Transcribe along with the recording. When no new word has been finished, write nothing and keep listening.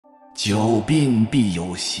久病必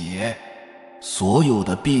有邪，所有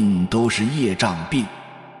的病都是业障病。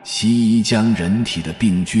西医将人体的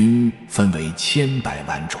病菌分为千百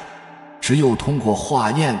万种，只有通过化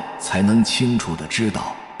验才能清楚地知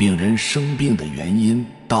道病人生病的原因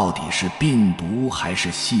到底是病毒还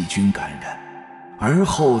是细菌感染，而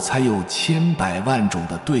后才有千百万种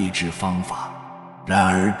的对治方法。然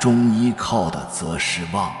而中医靠的则是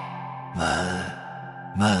望、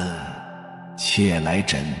闻、切来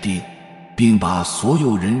诊定，并把所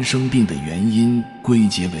有人生病的原因归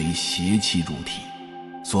结为邪气入体。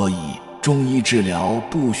所以中医治疗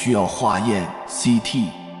不需要化验 CT、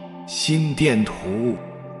 心电图、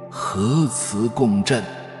核磁共振，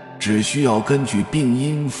只需要根据病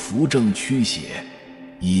因扶正驱邪。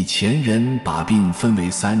以前人把病分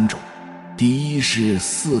为3种，第一是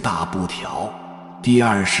4大不调，第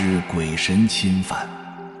二是鬼神侵犯，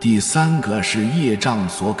第3个是业障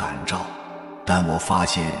所感召。但我发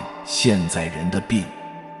现现在人的病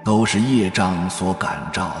都是业障所感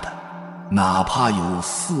召的，哪怕有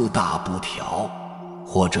4大不调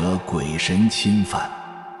或者鬼神侵犯，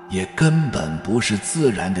也根本不是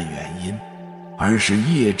自然的原因，而是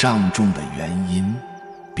业障重的原因。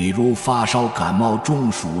比如发烧、感冒、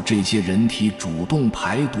中暑，这些人体主动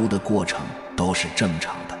排毒的过程都是正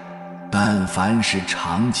常的，但凡是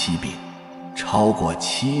长期病超过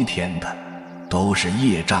7天的都是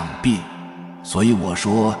业障病。所以我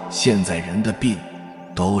说现在人的病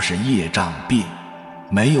都是业障病，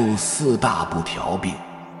没有4大不调病。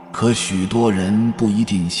可许多人不一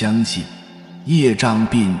定相信，业障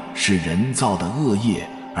病是人造的恶业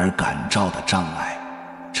而感召的障碍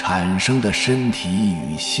产生的身体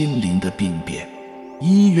与心灵的病变，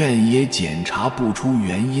医院也检查不出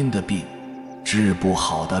原因的病，治不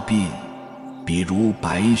好的病，比如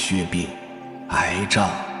白血病、癌症、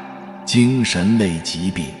精神类疾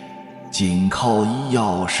病，仅靠医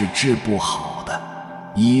药是治不好的。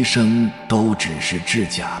医生都只是治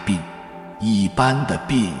假病，一般的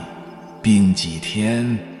病几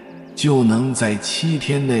天就能在7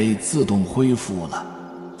天内自动恢复了。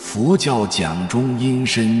佛教讲中阴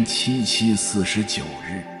身749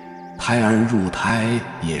日，胎儿入胎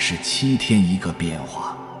也是7天一个变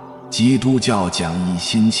化。基督教讲1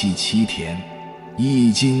星期7天，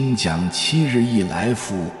易经讲7日一来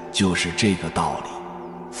复，就是这个道理。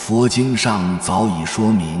佛经上早已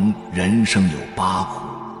说明人生有8苦：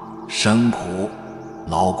生苦、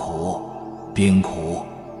劳苦、病苦、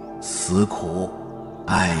死苦、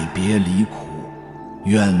爱别离苦、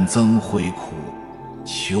怨憎会苦、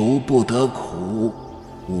求不得苦、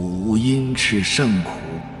五阴炽盛苦。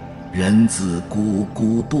人自咕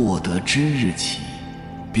咕堕得之日起，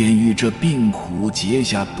便与这病苦结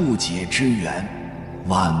下不解之缘，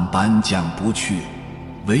万般降不去，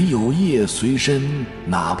唯有业随身，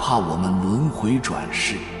哪怕我们轮回转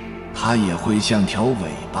世，它也会像条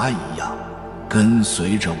尾巴一样跟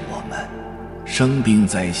随着我们。生病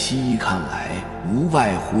在西医看来无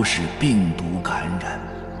外乎是病毒感染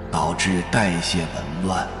导致代谢紊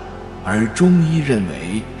乱，而中医认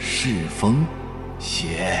为是风、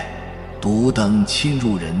邪、毒等侵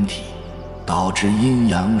入人体，导致阴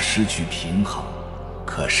阳失去平衡。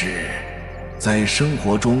可是在生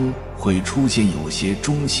活中会出现有些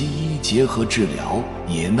中西医结合治疗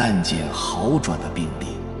也难见好转的病例。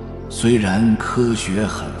虽然科学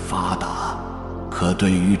很发达，可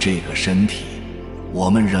对于这个身体，我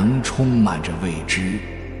们仍充满着未知。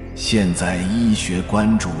现在医学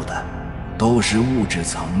关注的都是物质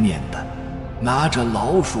层面的，拿着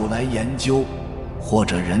老鼠来研究，或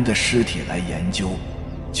者人的尸体来研究，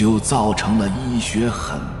就造成了医学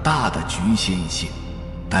很大的局限性。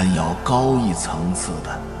但要高一层次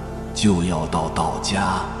的，就要到道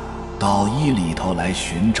家、道医里头来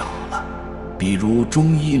寻找了。比如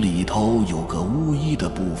中医里头有个巫医的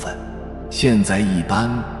部分，现在一般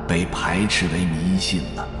被排斥为迷信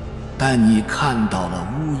了，但你看到了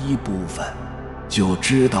巫医部分，就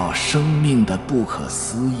知道生命的不可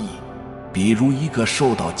思议。比如一个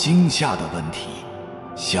受到惊吓的问题，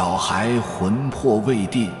小孩魂魄未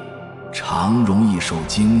定，常容易受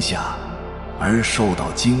惊吓，而受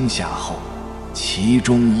到惊吓后，其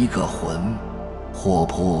中一个魂或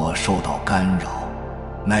魄受到干扰，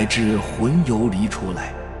乃至魂游离出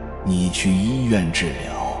来，你去医院治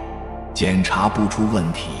疗，检查不出问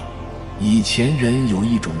题。以前人有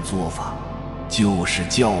一种做法，就是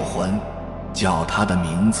叫魂，叫他的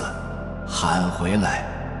名字，喊回来，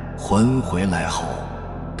魂回来后，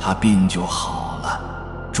他病就好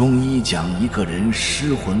了。中医讲一个人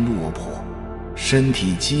失魂落魄，身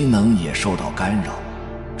体机能也受到干扰。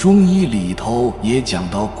中医里头也讲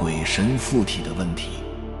到鬼神附体的问题，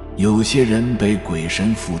有些人被鬼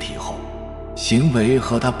神附体后，行为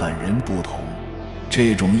和他本人不同，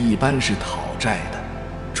这种一般是讨债的。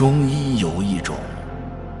中医有一种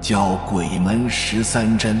叫鬼门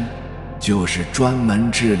13针，就是专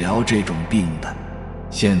门治疗这种病的。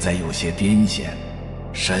现在有些癫痫、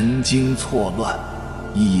神经错乱，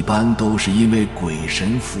一般都是因为鬼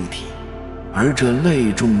神附体，而这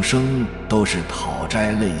类众生都是讨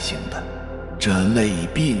债类型的。这类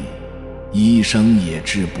病医生也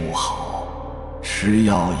治不好，吃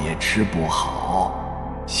药也吃不好。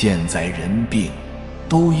现在人病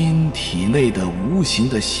都因体内的无形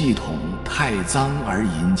的系统太脏而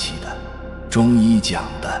引起的。中医讲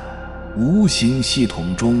的无形系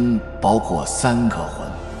统中包括3个魂、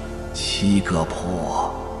7个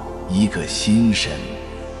魄、1个心神。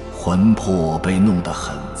魂魄被弄得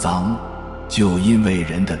很脏，就因为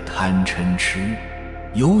人的贪嗔痴，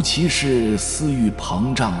尤其是私欲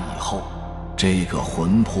膨胀以后，这个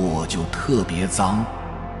魂魄就特别脏。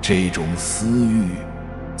这种私欲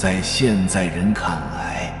在现在人看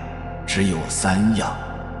来只有3样：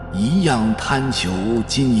一样贪求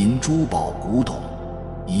金银珠宝古董，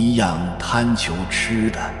一样贪求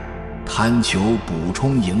吃的，贪求补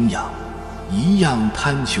充营养，一样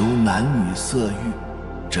贪求男女色欲。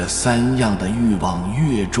这3样的欲望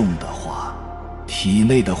越重的话，体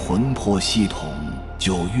内的魂魄系统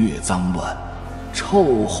就越脏乱，臭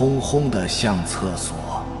烘烘的像厕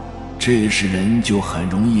所。这时人就很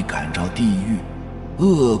容易感着地狱、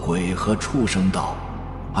恶鬼和畜生道。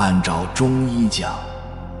按照中医讲，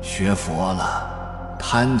学佛了，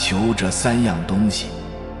贪求这3样东西，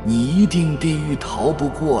你一定地狱逃不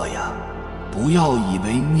过呀。不要以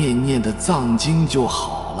为念念的藏经就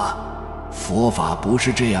好了，佛法不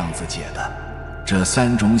是这样子解的。这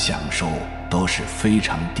3种享受都是非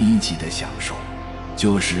常低级的享受，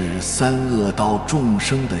就是3恶道众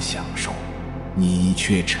生的享受，你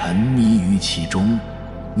却沉迷于其中，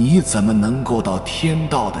你怎么能够到天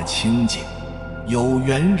道的清净？有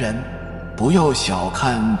缘人不要小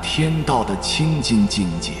看天道的清净境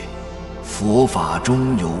界。佛法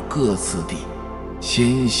中有各次第，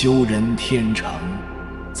先修人天成，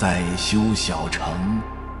再修小乘，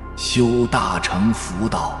修大乘福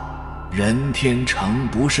道。人天成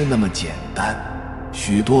不是那么简单，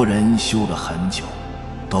许多人修了很久，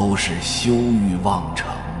都是修欲望成，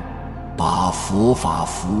把佛法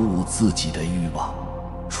服务自己的欲望。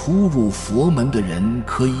初入佛门的人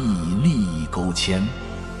可以以利益勾牵，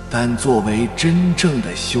但作为真正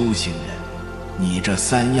的修行人，你这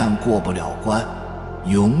3样过不了关，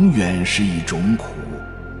永远是一种苦。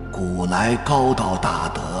古来高道大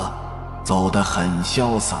德走得很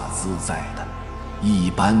潇洒自在的，一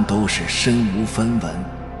般都是身无分文，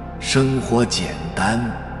生活简单，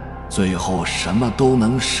最后什么都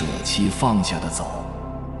能舍弃放下的走。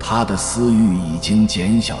他的私欲已经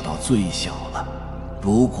减小到最小了。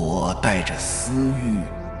如果带着私欲，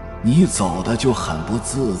你走的就很不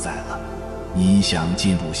自在了。你想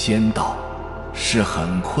进入仙道是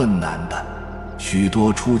很困难的。许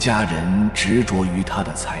多出家人执着于他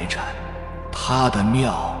的财产，他的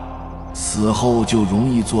庙死后就容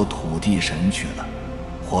易做土地神去了，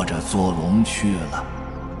或者做龙去了。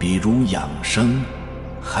比如养生，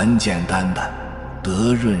很简单的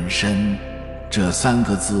得润身这3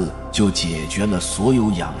个字就解决了所有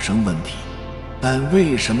养生问题。但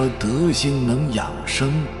为什么德行能养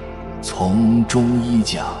生？从中医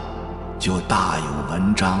讲就大有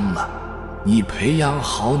文章了。你培养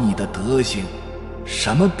好你的德行，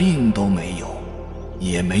什么病都没有，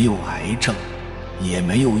也没有癌症，也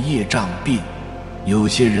没有业障病。有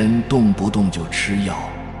些人动不动就吃药，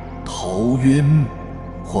头晕，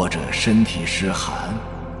或者身体湿寒，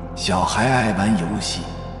小孩爱玩游戏，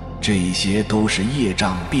这些都是业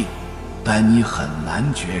障病，但你很难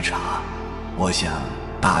觉察。我想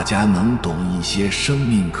大家能懂一些生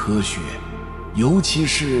命科学，尤其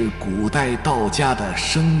是古代道家的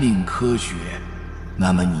生命科学，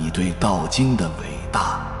那么你对道经的伟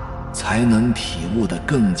大才能体悟得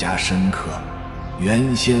更加深刻。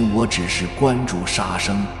原先我只是关注杀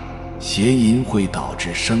生，邪淫会导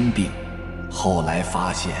致生病，后来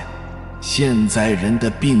发现现在人的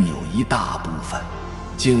病有一大部分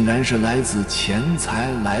竟然是来自钱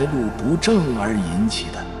财来路不正而引起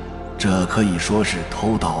的。这可以说是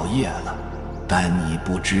偷盗业了，但你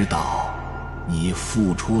不知道，你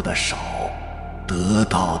付出的少，得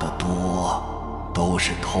到的多，都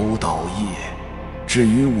是偷盗业。至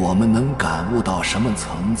于我们能感悟到什么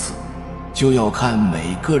层次，就要看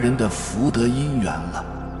每个人的福德因缘了，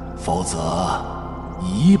否则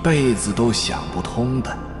一辈子都想不通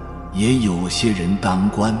的。也有些人当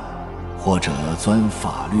官，或者钻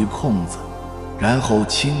法律空子，然后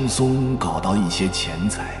轻松搞到一些钱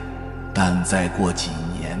财，但再过几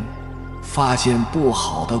年，发现不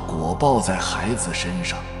好的果报在孩子身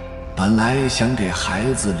上，本来想给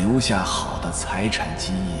孩子留下好的财产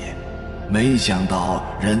基业，没想到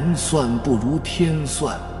人算不如天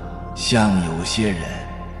算，像有些人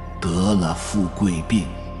得了富贵病、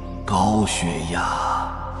高血压、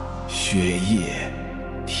血液、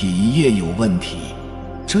体液有问题，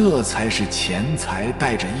这才是钱财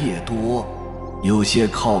带着业多。有些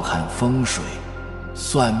靠看风水、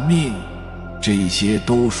算命，这些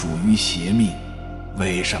都属于邪命。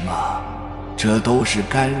为什么？这都是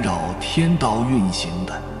干扰天道运行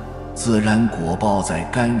的，自然果报在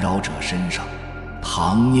干扰者身上。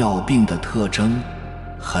糖尿病的特征：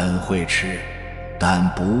很会吃，但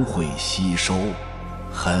不会吸收；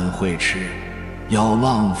很会吃，要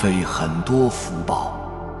浪费很多福报，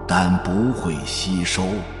但不会吸收，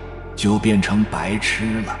就变成白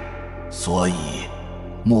吃了。所以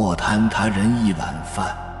莫贪他人一碗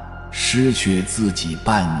饭，失去自己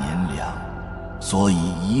半年粮。所以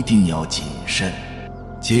一定要谨慎。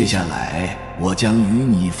接下来我将与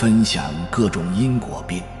你分享各种因果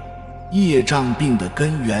病、业障病的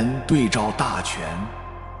根源对照大全，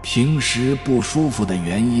平时不舒服的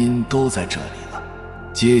原因都在这里了。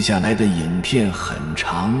接下来的影片很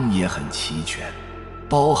长也很齐全，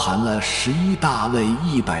包含了11大类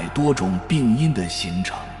100多种病因的形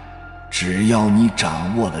成。只要你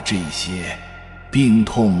掌握了这些，病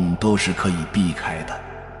痛都是可以避开的。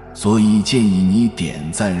所以建议你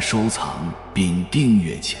点赞收藏并订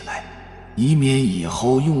阅起来，以免以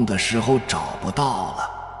后用的时候找不到了。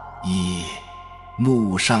1.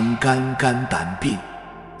 怒伤肝胆病。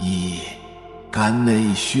1. 肝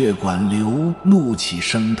内血管瘤怒气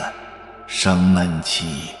生的，生闷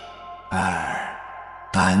气。2.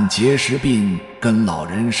 胆结石病跟老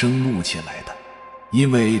人生怒气来的，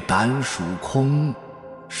因为胆属空，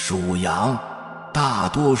属阳，大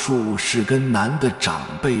多数是跟男的长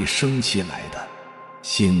辈生气来的，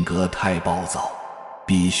性格太暴躁，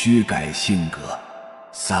必须改性格。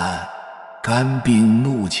3. 肝病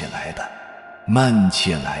怒起来的，闷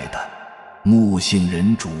气来的，木性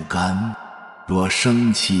人主肝，若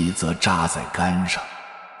生气则扎在肝上，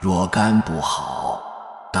若肝不好，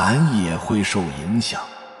胆也会受影响。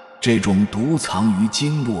这种毒藏于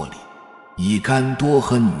经络里，以肝多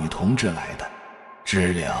和女同志来的。治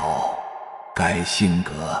疗改性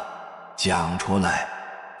格，讲出来，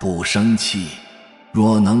不生气。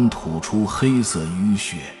若能吐出黑色淤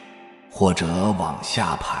血，或者往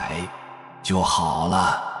下排，就好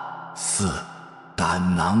了。4.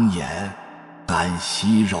 胆囊炎、胆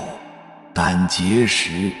息肉、胆结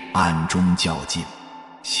石暗中较劲，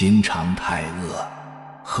心肠太恶，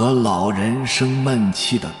和老人生闷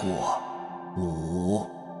气的过。5.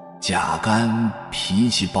 甲肝脾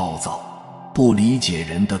气暴躁，不理解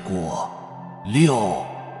人的过。6.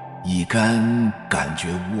 乙肝感觉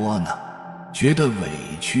窝囊，觉得委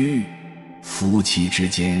屈，夫妻之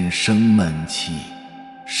间生闷气，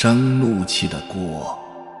生怒气的过。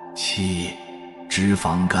7. 脂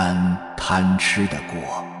肪肝贪吃的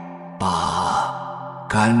过。8.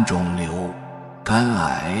 肝肿瘤、肝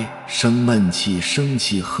癌生闷气、生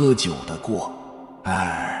气喝酒的过。2.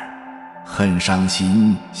 很伤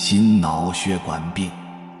心，心脑血管病、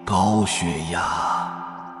高血压、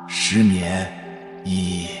失眠。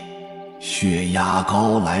1. 血压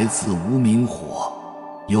高来自无名火，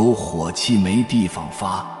有火气没地方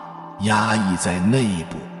发，压抑在内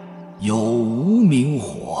部，有无名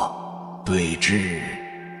火。对治，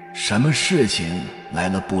什么事情来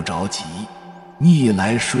了不着急，逆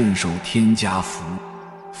来顺受添加福，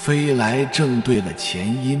飞来正对了前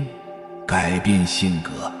因，改变性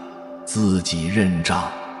格，自己认账，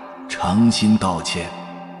诚心道歉。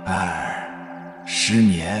2. 失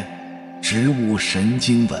眠，植物神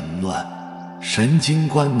经紊乱，神经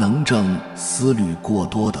官能症思虑过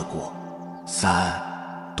多的过。3.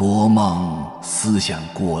 多梦，思想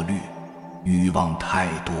过虑，欲望太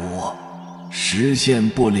多，实现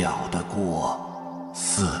不了的过。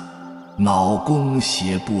4. 脑供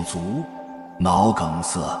血不足，脑梗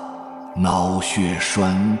塞，脑血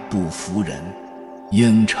栓不服人，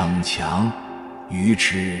应逞强，愚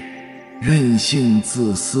痴，任性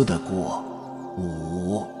自私的过。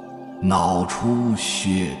5. 脑出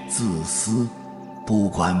血自私，不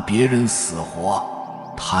管别人死活，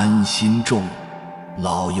贪心重，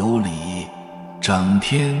老有理，整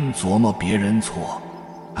天琢磨别人错，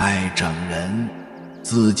爱整人，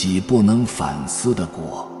自己不能反思的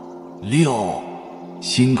过。6.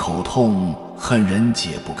 心口痛，恨人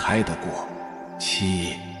解不开的过。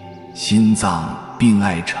7. 心脏病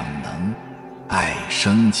爱逞能，爱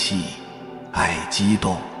生气，爱激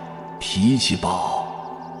动，脾气暴，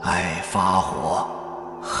爱发火，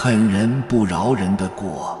恨人不饶人的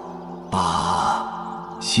过。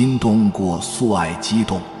8. 心动过素爱激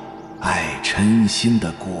动，爱嗔心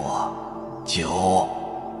的过。9.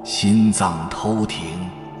 心脏偷停，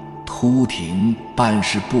突停办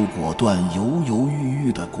事不果断，犹犹豫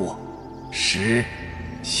豫的过。10.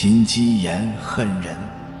 心肌炎恨人，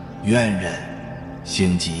怨人，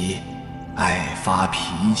性急，爱发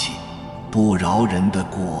脾气，不饶人的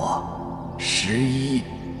过。11.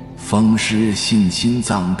 风湿性心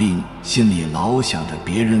脏病，心里老想着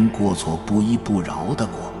别人过错，不依不饶的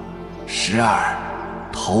过。12.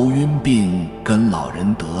 头晕病，跟老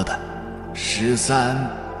人得的。13.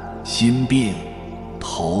 心病，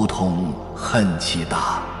头痛，恨气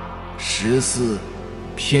大。14.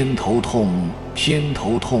 偏头痛，偏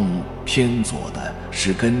头痛，偏左的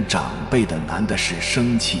是跟长辈的男的是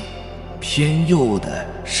生气，偏右的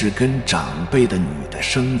是跟长辈的女的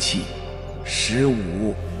生气。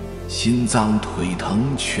15. 心脏腿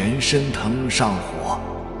疼，全身疼，上火，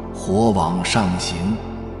火往上行，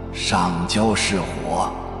上焦是火，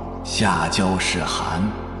下焦是寒。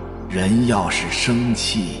人要是生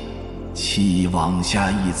气，气往下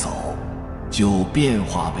一走，就变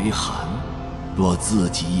化为寒。若自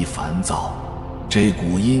己一烦躁，这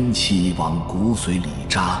股阴气往骨髓里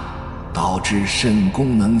扎，导致肾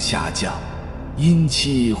功能下降。阴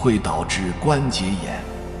气会导致关节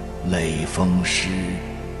炎、类风湿、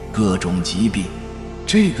各种疾病。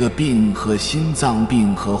这个病和心脏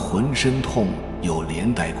病和浑身痛有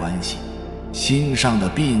连带关系。心上的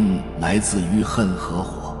病来自于恨和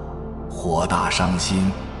火，火大伤心，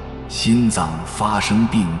心脏发生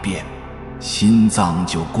病变，心脏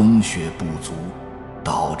就供血不足，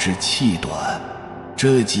导致气短。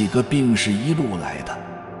这几个病是一路来的。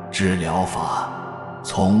治疗法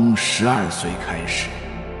从12岁开始，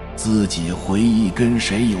自己回忆跟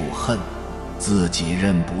谁有恨，自己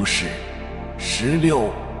认不是。16.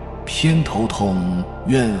 偏头痛，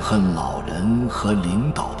怨恨老人和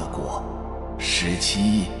领导的过。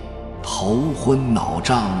17. 头昏脑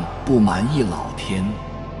胀，不满意老天，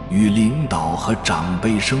与领导和长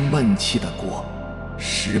辈生闷气的过。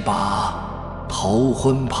18. 头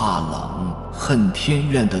昏怕冷，恨天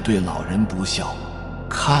怨的对老人不孝，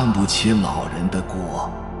看不起老人的过。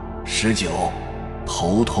19.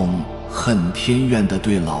 头痛，恨天怨的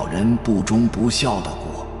对老人不忠不孝的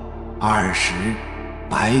过。20.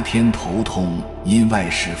 白天头痛，因外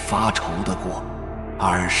事发愁的过。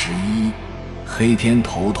21. 黑天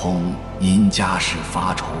头痛，因家事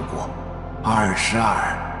发愁过。22.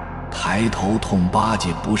 抬头痛巴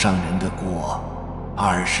结不上人的过。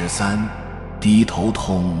23. 低头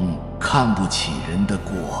痛看不起人的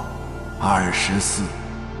过。24.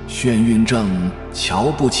 眩晕症瞧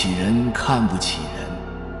不起人看不起人，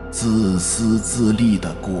自私自利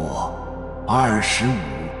的过。25.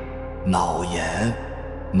 脑炎、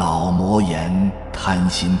脑膜炎贪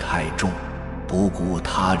心太重，不顾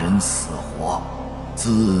他人死活，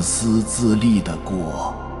自私自利的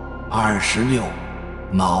过。26.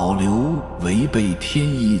 脑瘤违背天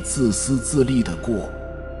意，自私自利的过。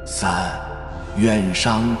3. 院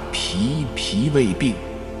伤脾胃病、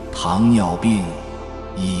糖尿病。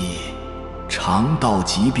1. 肠道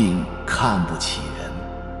疾病看不起人，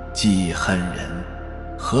记恨人，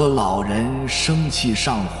和老人生气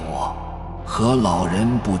上火，和老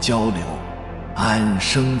人不交流，按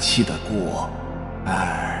生气的过。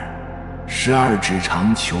2. 12指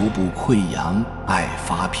肠球部溃疡，爱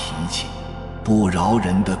发脾气，不饶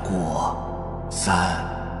人的过。3.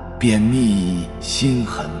 便秘心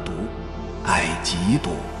很毒，爱嫉妒，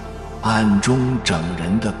暗中整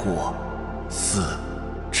人的过。4.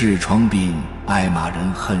 痔疮病爱骂人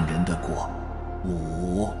恨人的过。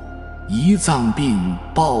5. 胰脏病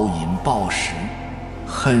暴饮暴食，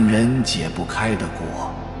恨人解不开的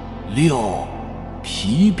过。6.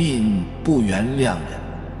 脾病不原谅人，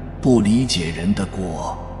不理解人的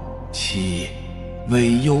过。7.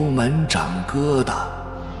 胃幽门长疙瘩，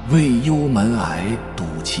胃幽门癌赌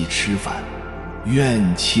气吃饭，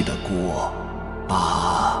怨气的过。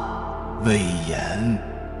8. 胃炎、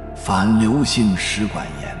反流性食管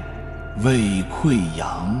炎、胃溃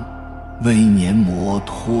疡、胃黏膜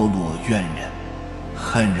脱落，怨人、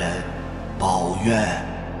恨人、抱怨、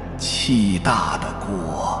气大的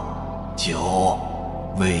过。9.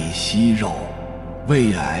 胃息肉、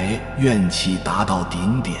胃癌怨气达到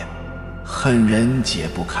顶点，恨人解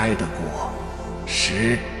不开的过。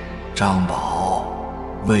10. 张宝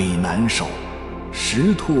胃难受，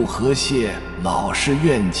食吐河泻，老是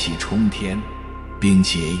怨气冲天，并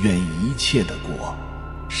且怨一切的过。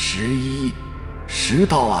11. 食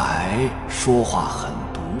道癌说话狠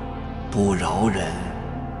毒，不饶人，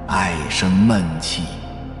爱生闷气，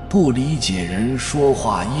不理解人说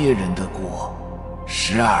话噎人的过。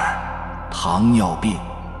12. 糖尿病。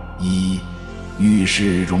1遇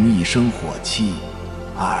事容易生火气。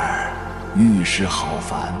2遇事好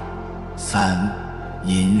烦。3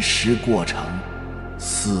饮食过程。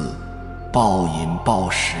4暴饮暴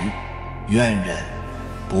食，怨人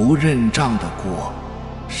不认账的过。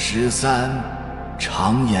13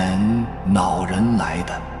常言恼人来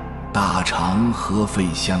的，大肠和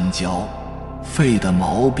肺相交，肺的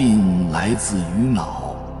毛病来自于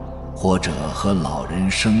脑，或者和老人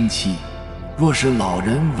生气。若是老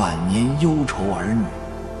人晚年忧愁儿女，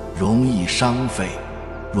容易伤肺。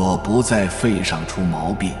若不在肺上出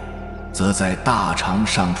毛病，则在大肠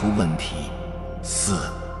上出问题。4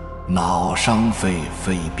脑伤肺，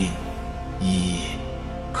肺病。1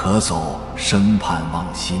咳嗽生盼妄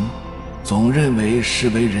心，总认为是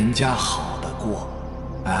为人家好的过。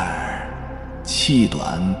2气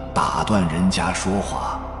短打断人家说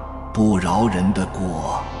话，不饶人的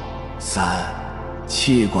过。3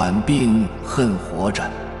气管病恨活着，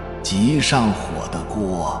急上火的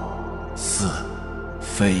过。4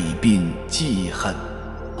肺病记恨，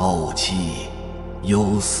怄气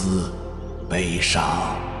忧思悲伤，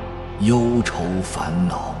忧愁烦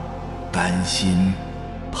恼，担心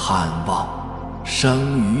盼望，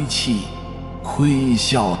生余气，亏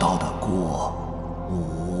笑道的过。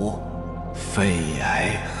5肺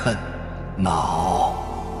癌恨，恼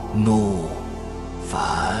怒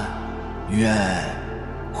烦怨，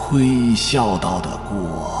亏笑道的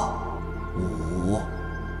过。5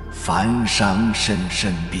烦伤肾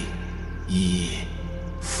病。1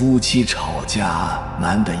夫妻吵架，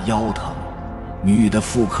男的腰疼，女的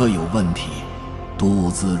妇科有问题，肚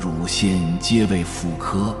子乳腺皆为妇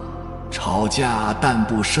科。吵架但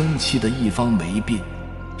不生气的一方没病，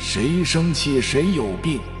谁生气谁有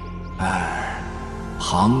病。2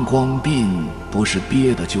膀胱病不是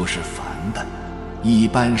憋的就是烦的，一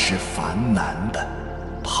般是烦男的，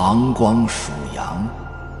膀胱属阳。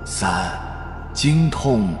3经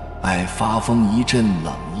痛爱发疯，一阵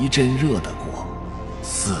冷一阵热的过。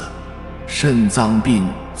4肾脏病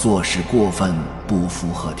做事过分，不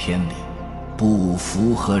符合天理，不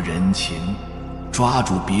符合人情，抓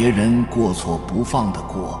住别人过错不放的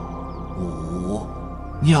过。5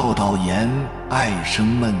尿道炎爱生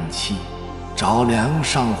闷气，着凉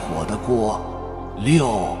上火的过。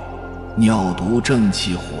6尿毒正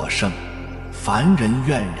气火盛，烦人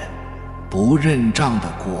怨人，不认账的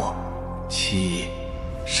过。7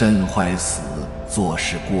肾坏死做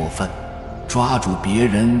事过分，抓住别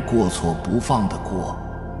人过错不放的过。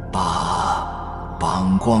8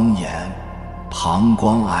膀胱炎膀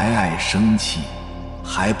胱癌爱生气，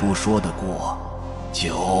还不说的过。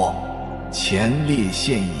9前列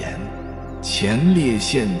腺炎前列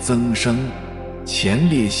腺增生，前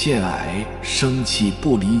列腺癌生气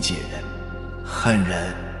不理解人，恨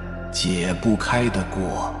人，解不开的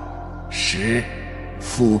过。10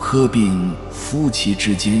妇科病夫妻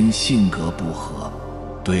之间性格不合，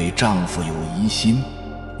对丈夫有疑心，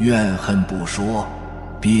怨恨不说，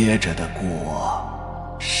憋着的过。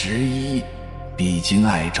11必经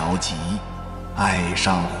爱着急，爱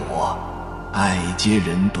上火，爱揭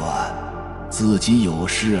人短，自己有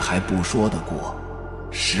事还不说的过。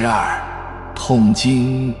12痛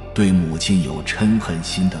经对母亲有嗔恨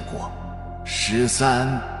心的过。13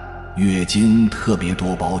月经特别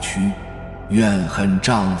多包区，怨恨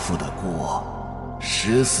丈夫的过。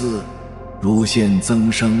14乳腺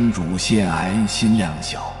增生乳腺癌心量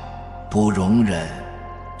小，不容忍，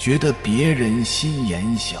觉得别人心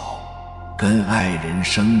眼小，跟爱人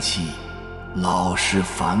生气，老是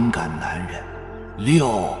反感男人。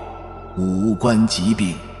6五官疾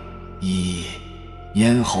病。1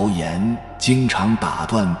咽喉炎经常打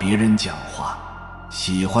断别人讲话，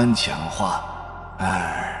喜欢抢话。2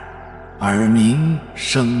耳鸣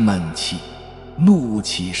生闷气，怒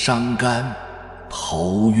气伤肝，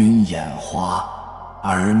头晕眼花，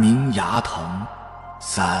耳鸣牙疼。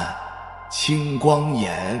3青光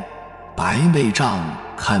眼白内障，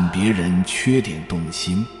看别人缺点动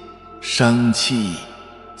心，生气。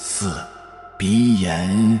4鼻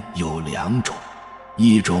炎有2种，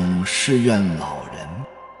一种是怨老人，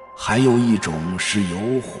还有一种是有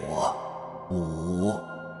火。5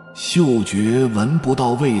嗅觉闻不到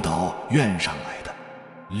味道怨上来的。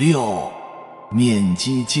6面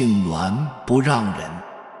积痉挛不让人，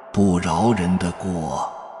不饶人的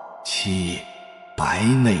过。7白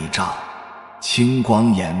内障青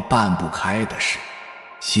光眼办不开的事，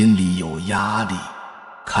心里有压力，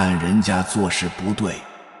看人家做事不对，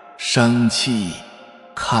生气，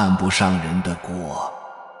看不上人的过。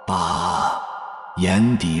8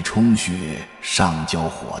眼底充血上焦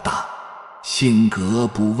火大，性格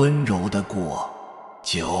不温柔的过。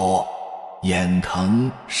9眼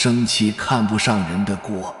疼生气看不上人的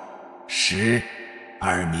过。10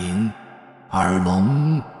耳鸣，耳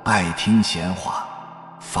聋爱听闲话，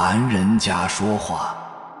烦人家说话，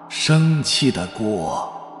生气的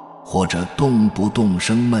过，或者动不动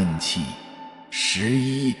生闷气。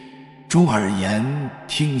11中耳炎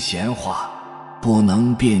听闲话，不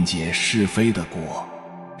能辩解是非的过。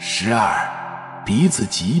12鼻子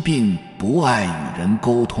疾病不爱与人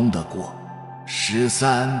沟通的过。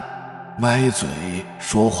13歪嘴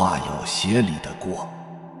说话有邪理的过。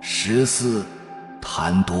14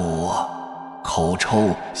痰多口臭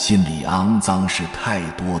心里肮脏事太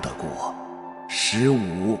多的过。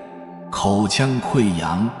15口腔溃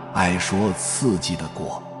疡爱说刺激的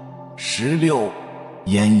过。16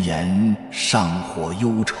咽炎上火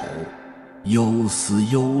忧愁忧思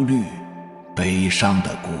忧虑悲伤的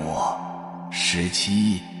过。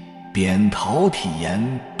17扁桃体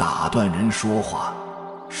炎打断人说话，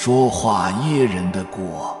说话噎人的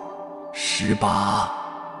过。18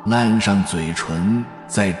烂上嘴唇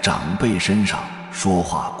在长辈身上说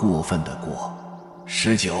话过分的过。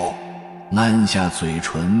19烂下嘴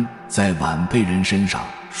唇在晚辈人身上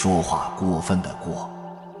说话过分的过。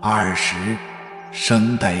20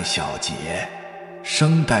声带小结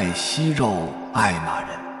声带息肉爱骂人，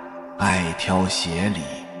爱挑邪理，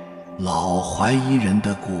老怀疑人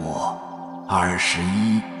的过。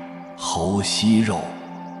21喉息肉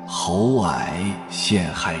喉癌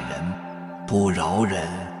陷害人，不饶人，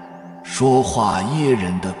说话噎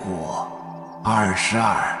人的过。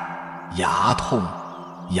22牙痛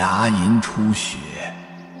牙龈出血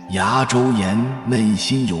牙周炎内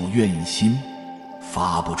心有怨心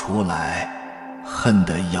发不出来，恨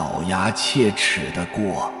得咬牙切齿的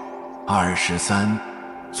过。23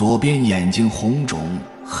左边眼睛红肿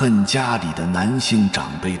恨家里的男性长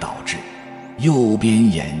辈导致，右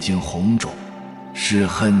边眼睛红肿是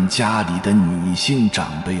恨家里的女性长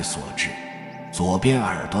辈所致。左边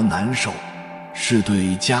耳朵难受是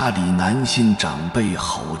对家里男性长辈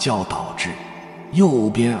吼叫导致，右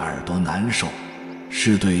边耳朵难受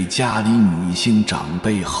是对家里女性长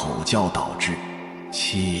辈吼叫导致。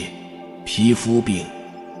7皮肤病。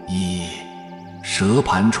1舌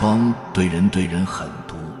盘疮对人狠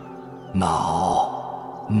毒，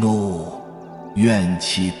恼怒怨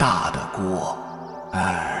气大的过。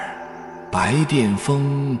2白癜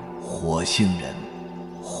风火性人，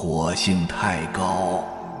火性太高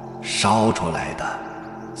烧出来的。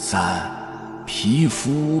3皮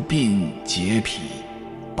肤病洁癖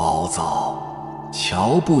暴躁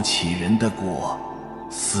瞧不起人的过。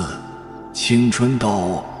4青春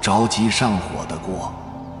痘着急上火的过。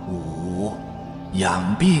5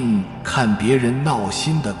养病看别人闹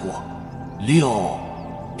心的过。6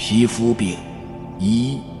皮肤病。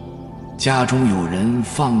1家中有人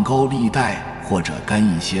放高利贷或者干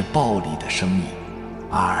一些暴利的生意。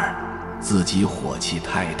2自己火气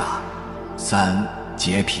太大。3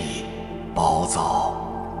洁癖暴躁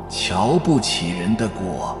瞧不起人的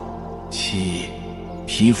过。7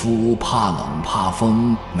皮肤怕冷怕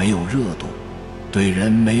风没有热度，对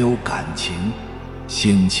人没有感情，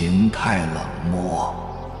性情太冷漠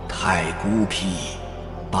太孤僻。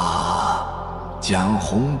8讲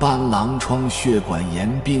红斑狼疮血管炎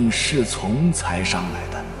病是从财上来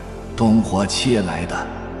的，动火切来的，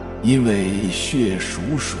因为血属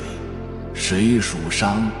水，水属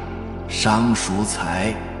伤，伤属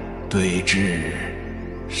财，对治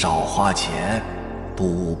少花钱，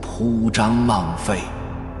不铺张浪费。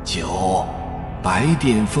9白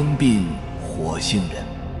癜风病火性人，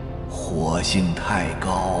火性太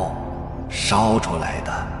高烧出来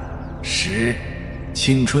的。10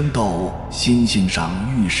青春痘心性上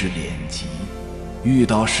遇事脸急，遇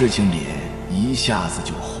到事情脸一下子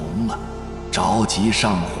就红了，着急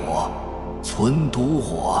上火，存毒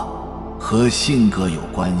火，和性格有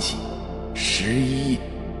关系。11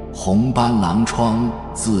红斑狼疮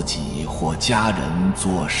自己或家人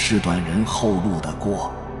做事断人后路的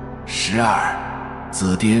过。12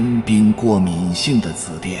紫癜病过敏性的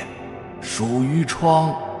紫癜属于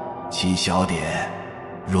疮，其小点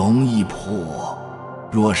容易破，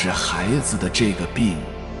若是孩子的这个病，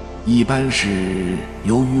一般是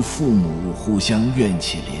由于父母互相怨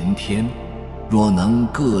气连天，若能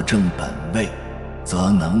各正本位，则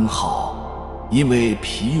能好。因为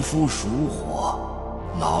皮肤属火，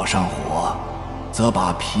老上火，则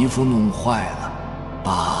把皮肤弄坏了。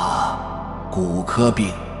8骨科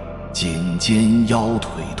病，颈肩腰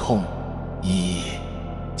腿痛。1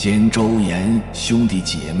肩周炎兄弟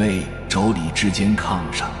姐妹妯娌之间抗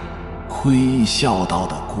上，亏孝道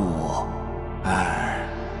的过。2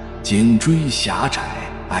颈椎狭窄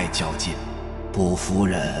爱较劲，不服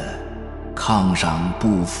人，炕上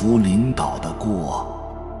不服领导的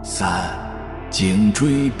过。3颈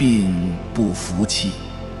椎病不服气，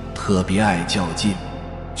特别爱较劲，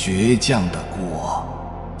倔强的过。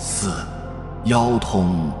4腰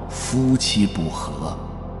痛夫妻不和，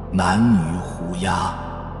男女互压，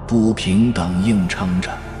不平等硬撑着，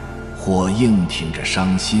或硬挺着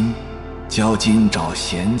伤心，较劲找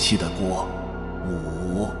嫌弃的过。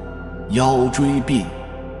5腰椎病，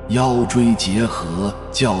腰椎结合，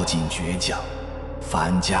较劲倔强，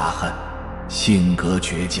烦加恨，性格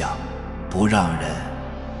倔强，不让人，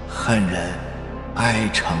恨人，爱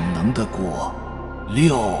逞能的过。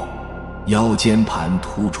6腰间盘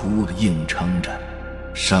突出硬撑着，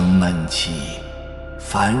生闷气，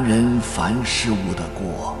烦人烦事物的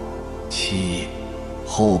过。7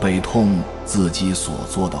后背痛，自己所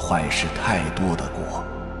做的坏事太多的过。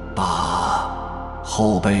8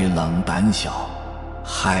后背冷胆小，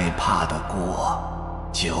害怕的过。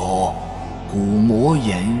9骨膜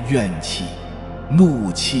炎怨气，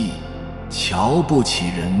怒气，瞧不起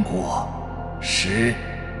人过。10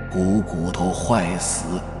骨头坏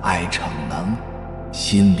死，爱逞能，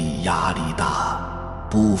心理压力大，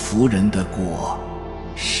不服人的过。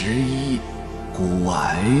11骨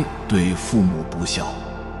癌，对父母不孝，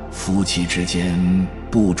夫妻之间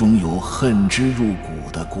不中有恨之入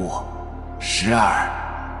骨的过。12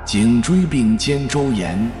颈椎病肩周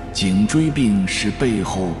炎，颈椎病是背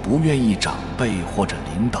后不愿意长辈或者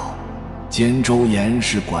领导，肩周炎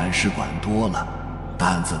是管事管多了，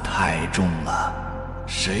担子太重了，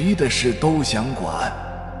谁的事都想管。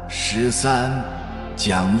13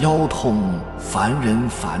讲腰痛，烦人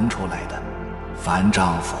烦出来的，烦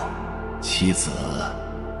丈夫妻子，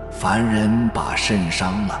烦人把肾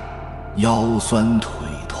伤了，腰酸腿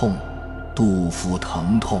痛，肚腹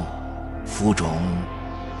疼痛，浮肿，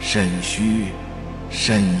肾虚，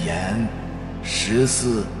肾炎。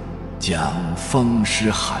14讲风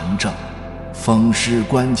湿寒症，风湿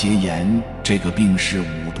关节炎，这个病是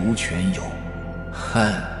五毒全有，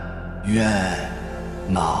恨、怨、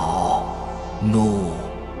恼、怒、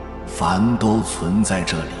烦都存在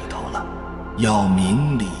这里头了。要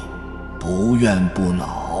明理，不怨不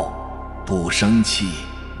恼，不生气。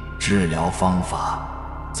治疗方法，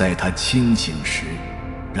在他清醒时，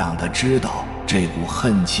让他知道这股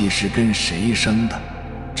恨气是跟谁生的，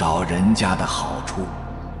找人家的好处，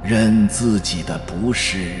认自己的不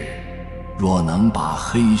是。若能把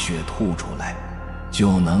黑血吐出来，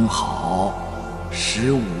就能好。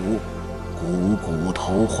15骨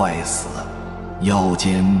头坏死，腰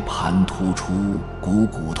间盘突出，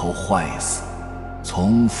骨头坏死，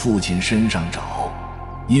从父亲身上找，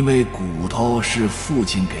因为骨头是父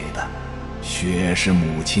亲给的，血是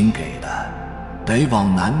母亲给的，得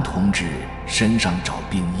往男同志身上找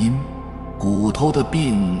病因。骨头的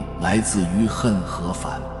病来自于恨和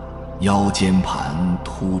烦，腰间盘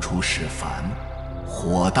突出是烦，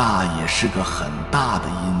火大也是个很大的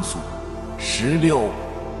因素。16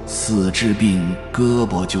四肢病，胳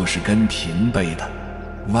膊就是根平背的，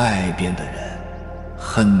外边的人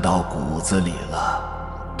恨到骨子里了，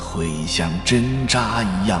腿像针扎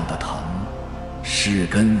一样的疼，是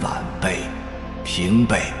根晚背、平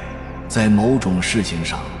背，在某种事情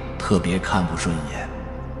上特别看不顺眼。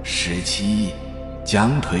17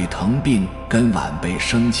讲腿疼病，跟晚背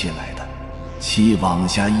生起来的，气往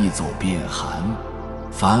下一走变寒，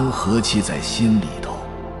烦和气在心里头，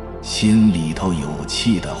心里头有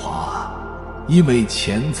气的话，因为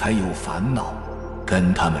钱财有烦恼，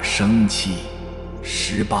跟他们生气。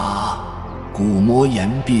18骨膜炎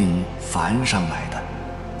病，烦上来的，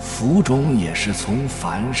浮肿也是从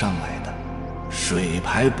烦上来的，水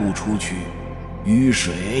排不出去，淤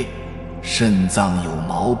水，肾脏有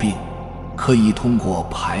毛病，可以通过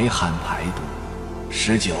排汗排毒。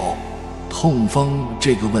19痛风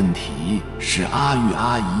这个问题是阿玉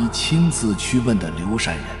阿姨亲自去问的刘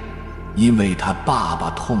善人，因为他爸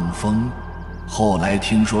爸痛风，后来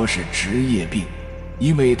听说是职业病，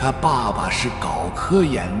因为他爸爸是搞科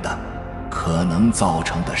研的，可能造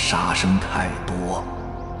成的杀生太多。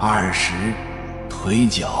20腿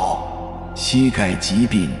脚，膝盖疾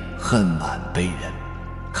病，恨晚辈人，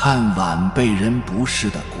看晚辈人不是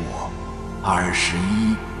的过。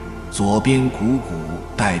21左边股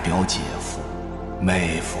代表姐夫、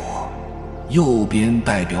妹夫，右边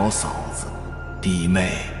代表嫂子、弟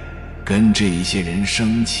妹，跟这些人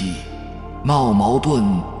生气，闹矛盾，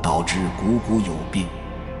导致股有病。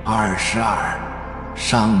22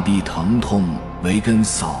上臂疼痛为跟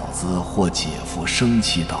嫂子或姐夫生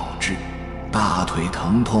气导致，大腿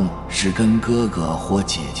疼痛是跟哥哥或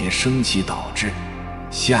姐姐生气导致，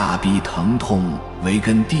下臂疼痛为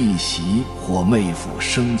跟弟媳或妹夫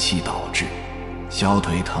生气导致。小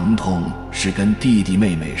腿疼痛是跟弟弟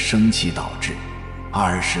妹妹生气导致。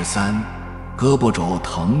23胳膊肘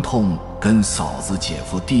疼痛跟嫂子姐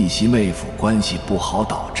夫弟媳妹夫关系不好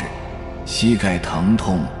导致。膝盖疼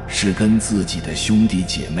痛是跟自己的兄弟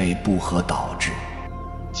姐妹不和导致。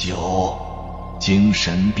9精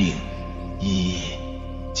神病。1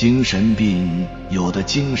精神病，有的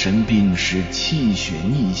精神病是气血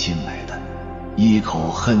逆心来的，一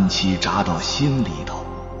口恨气扎到心里头，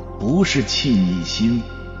不是气逆心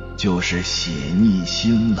就是血逆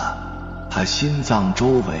心了。他心脏周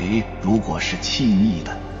围如果是气逆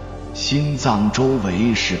的，心脏周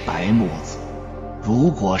围是白沫子；如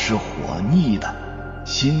果是火逆的，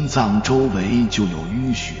心脏周围就有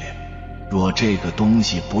淤血。若这个东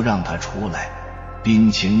西不让它出来，病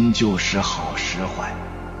情就时好时坏，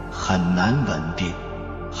很难稳定。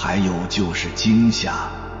还有就是惊吓，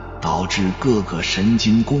导致各个神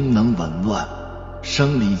经功能紊乱，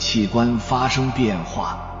生理器官发生变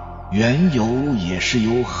化，缘由也是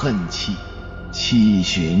由恨气、气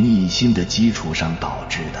血逆心的基础上导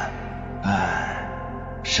致的。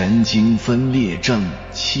神经分裂症，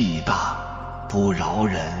气大，不饶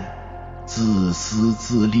人，自私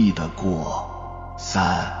自利的过。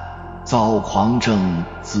3躁狂症，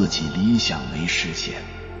自己理想没实现，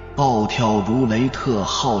暴跳如雷特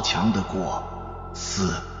好强的过。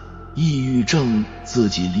4抑郁症，自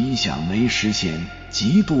己理想没实现，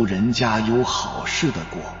嫉妒人家有好事的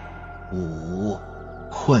过。5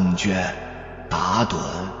困倦打盹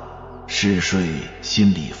嗜睡，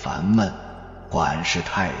心里烦闷，管事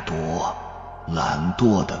太多，懒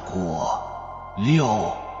惰的过。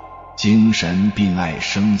6精神病，爱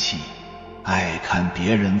生气，爱看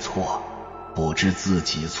别人错，不知自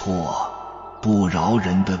己错，不饶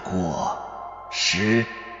人的过。10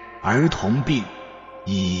儿童病。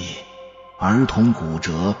1儿童骨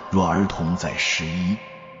折，若儿童在11、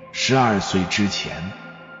12岁之前，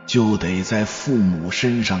就得在父母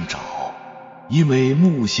身上找，因为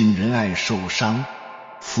木性人爱受伤，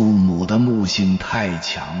父母的木性太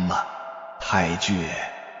强了，太倔，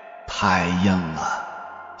太硬了，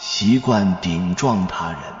习惯顶撞他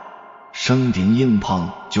人，生顶硬碰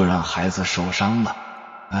就让孩子受伤了。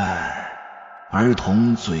儿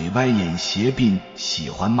童嘴歪眼斜病，喜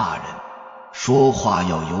欢骂人，说话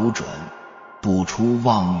要有准，不出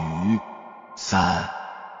妄语。3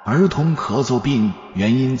儿童咳嗽病，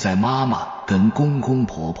原因在妈妈跟公公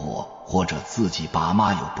婆婆或者自己爸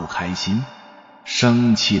妈有不开心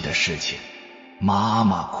生气的事情，妈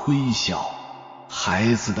妈亏笑，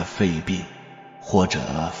孩子的肺病或者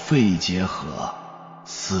肺结核。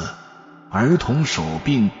4儿童手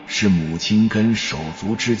病，是母亲跟手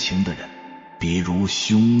足之情的人，比如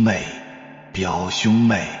兄妹、表兄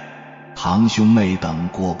妹、堂兄妹等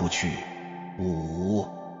过不去。5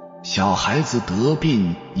小孩子得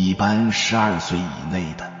病，一般12岁以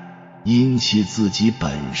内的，因其自己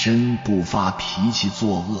本身不发脾气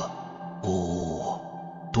作恶。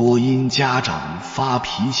5多因家长发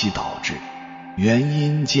脾气导致，原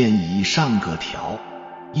因见以上各条。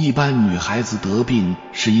一般女孩子得病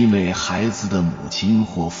是因为孩子的母亲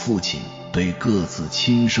或父亲对各自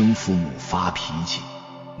亲生父母发脾气，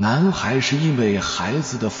男孩是因为孩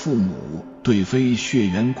子的父母对非血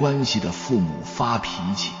缘关系的父母发脾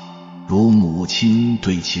气，如母亲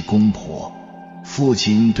对其公婆，父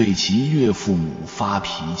亲对其岳父母发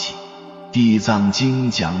脾气。地藏经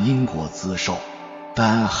讲因果自受，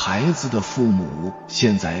但孩子的父母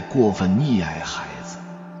现在过分溺爱孩子，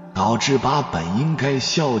导致把本应该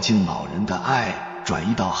孝敬老人的爱转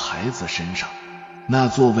移到孩子身上，那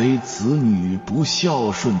作为子女不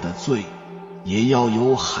孝顺的罪，也要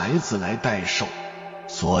由孩子来代受。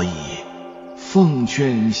所以奉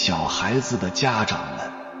劝小孩子的家长们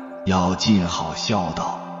要尽好孝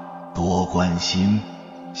道，多关心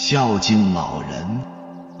孝敬老人，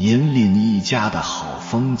引领一家的好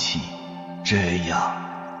风气，这样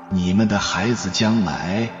你们的孩子将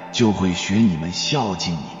来就会学你们孝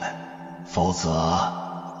敬你们。否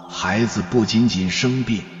则孩子不仅仅生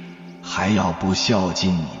病，还要不孝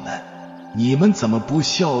敬你们，你们怎么不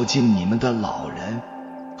孝敬你们的老人，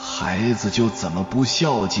孩子就怎么不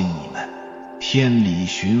孝敬你们，天理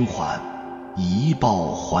循环，一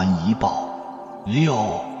报还一报。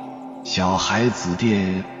6小孩子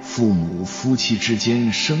殿父母夫妻之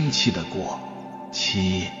间生气的过。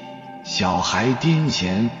7小孩癫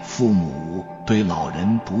痫父母对老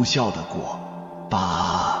人不孝的过。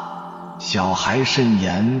8小孩肾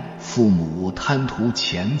炎父母贪图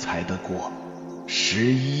钱财的过。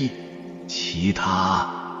11其他。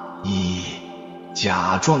1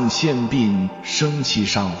甲状腺病生气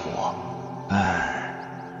上火。2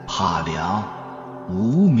怕凉，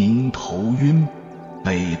无名头晕，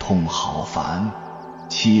背痛好烦。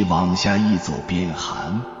气往下一走变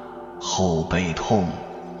寒，后背痛，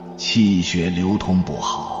气血流通不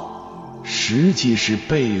好，实际是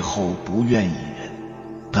背后不愿意人，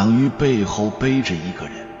等于背后背着一个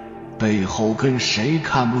人，背后跟谁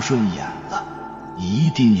看不顺眼了，一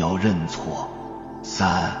定要认错。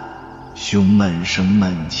3. 胸闷生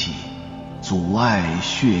闷气，阻碍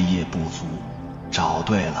血液不足。找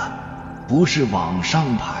对了，不是往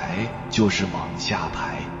上排就是往下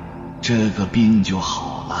排，这个病就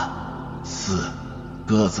好了。4.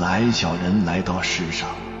 个子矮小人来到世上，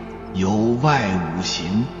有外五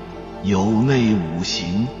行，有内五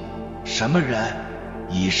行，什么人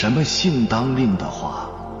以什么姓当令的话，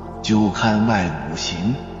就看外五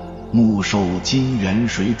行。木受金元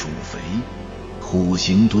水主肥，土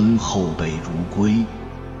行敦后背如龟，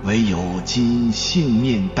唯有金杏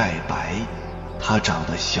面带白，他长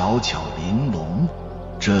得小巧玲珑。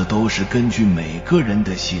这都是根据每个人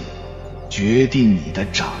的姓决定你的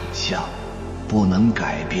长相，不能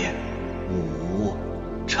改变。5.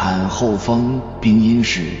 产后风病因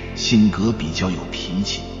是性格比较有脾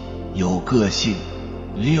气，有个性。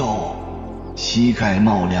6. 膝盖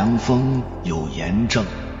冒凉风有炎症，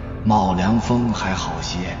冒凉风还好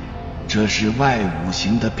些，这是外五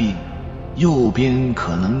行的病，右边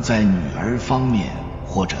可能在女儿方面，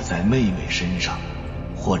或者在妹妹身上，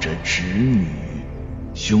或者侄女、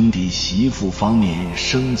兄弟媳妇方面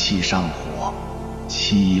生气上火，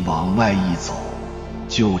气往外一走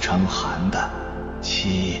就成寒的。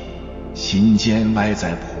7. 心尖歪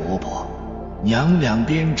在婆婆娘两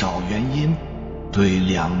边找原因，对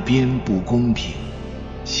两边不公平，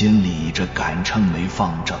心里这杆秤没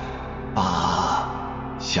放正。8.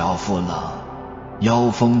 小腹冷，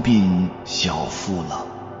腰风病小腹冷，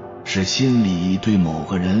是心里对某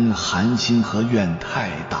个人寒心和怨太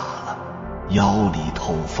大了，腰里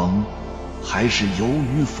透风，还是由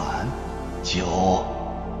于烦。9.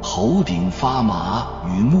 头顶发麻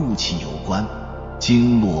与怒气有关，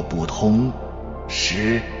经络不通。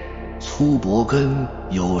10. 粗脖根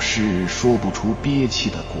有事说不出憋气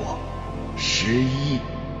的过。11.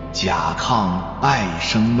 甲亢爱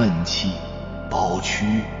生闷气，包屈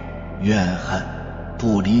怨恨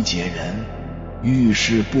不理解人，遇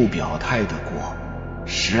事不表态的过。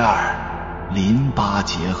12. 淋巴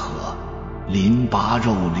结核，淋巴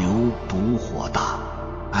肉瘤毒火大，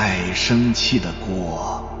爱生气的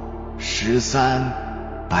过。13.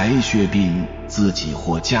 白血病，自己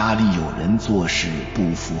或家里有人做事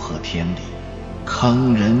不符合天理，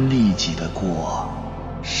坑人利己的过。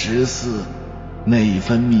14. 内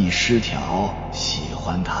分泌失调，喜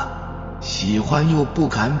欢他，喜欢又不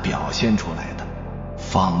敢表现出来的，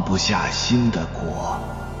放不下心的过。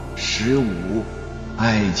15.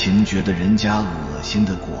 爱情觉得人家恶心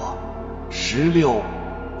的过。16.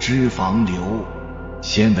 脂肪瘤，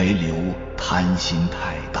纤维瘤，贪心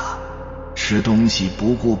太大，吃东西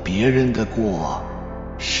不顾别人的过。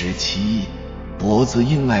17. 脖子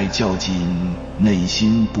硬爱较劲，内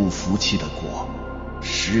心不服气的过。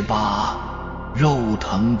18. 肉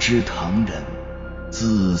疼之疼人，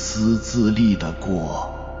自私自利的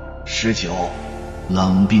过。19.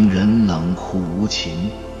 冷病人冷酷无情，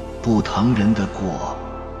不疼人的过。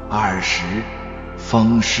20.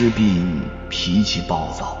 风湿病，脾气暴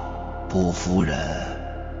躁，不服人，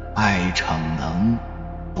爱逞能，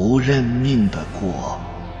不认命的过。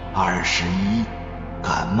21.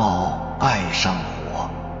 感冒爱上火，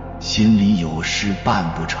心里有事办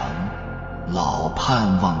不成，老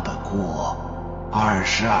盼望的过。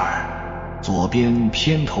22. 左边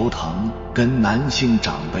偏头疼，跟男性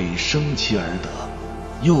长辈生气而得，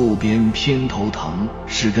右边偏头疼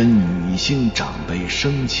是跟女性长辈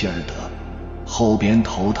生气而得，后边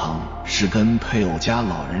头疼是跟配偶家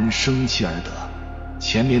老人生气而得，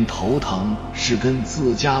前面头疼是跟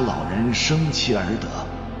自家老人生气而得，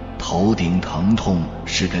头顶疼痛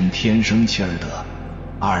是跟天生气而得。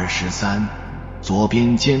23. 左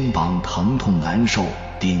边肩膀疼痛难受，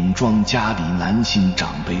顶撞家里男性长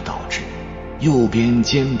辈导致，右边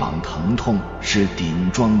肩膀疼痛是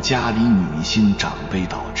顶撞家里女性长辈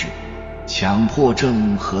导致。强迫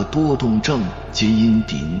症和多动症皆因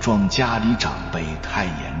顶撞家里长辈太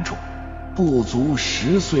严重。不足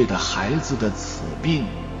10岁的孩子的此病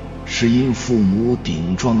是因父母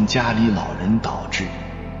顶撞家里老人导致。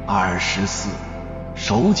24.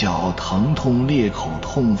 手脚疼痛裂口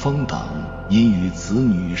痛风等因与子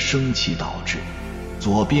女生气导致，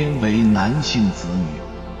左边为男性子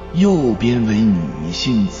女，右边为女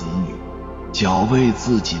性子女，脚为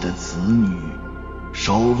自己的子女，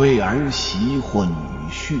手为儿媳或女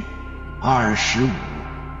婿。25.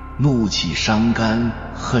 怒气伤肝，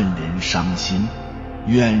恨人伤心，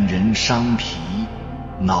怨人伤脾，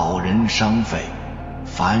恼人伤肺，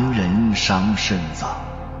凡人伤肾脏。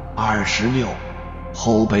26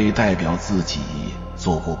后辈代表自己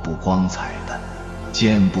做过不光彩的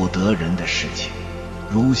见不得人的事情，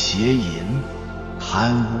如邪淫、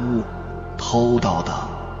贪污、偷盗等。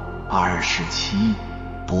27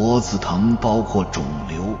脖子疼包括肿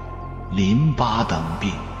瘤、淋巴等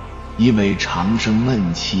病，因为常生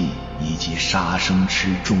闷气以及杀生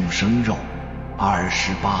吃众生肉。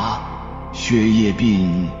28血液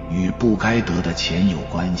病与不该得的钱有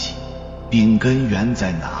关系，病根源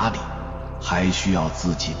在哪里，还需要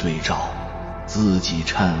自己对照，自己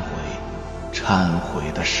忏悔。忏悔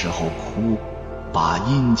的时候哭，把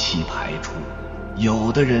阴气排出。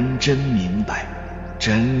有的人真明白，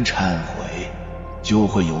真忏悔，就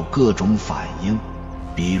会有各种反应，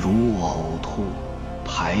比如呕吐、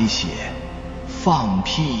排泄、放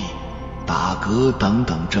屁、打嗝等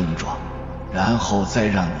等症状，然后再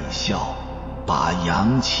让你笑，把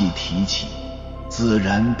阳气提起，自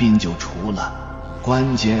然病就除了。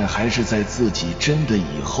关键还是在自己真的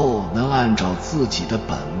以后能按照自己的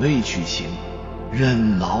本位去行，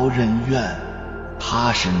任劳任怨，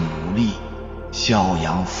踏实努力，孝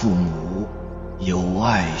养父母，友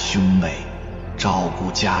爱兄妹，照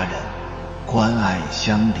顾家人，关爱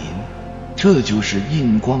乡邻。这就是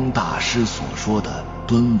印光大师所说的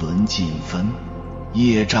敦伦尽分。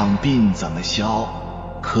业障病怎么消？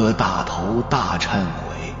磕大头大忏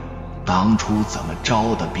悔，当初怎么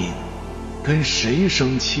着的病，跟谁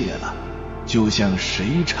生气了，就向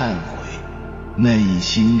谁忏悔，内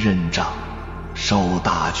心认账，受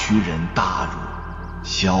大屈人大辱，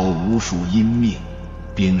消无数阴命。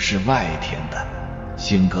病是外天的，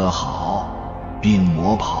性格好，病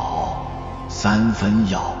魔跑，3分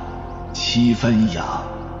药7分养，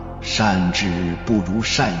善治不如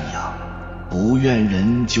善养，不怨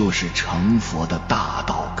人就是成佛的大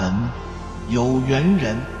道根。有缘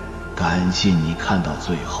人，感谢你看到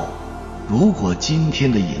最后。如果今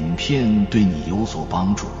天的影片对你有所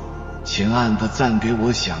帮助，请按个赞给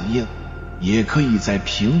我响应，也可以在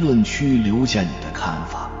评论区留下你的看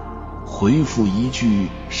法，回复一句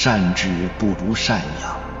善治不如善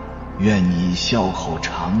养，愿你笑口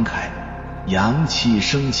常开，阳气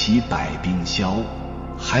升起，百病消。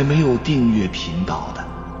还没有订阅频道的，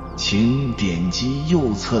请点击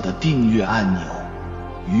右侧的订阅按钮，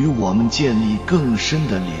与我们建立更深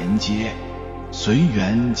的连接，随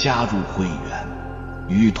缘加入会员，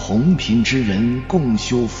与同频之人共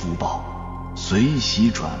修福报，随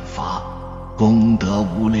喜转发，功德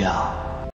无量。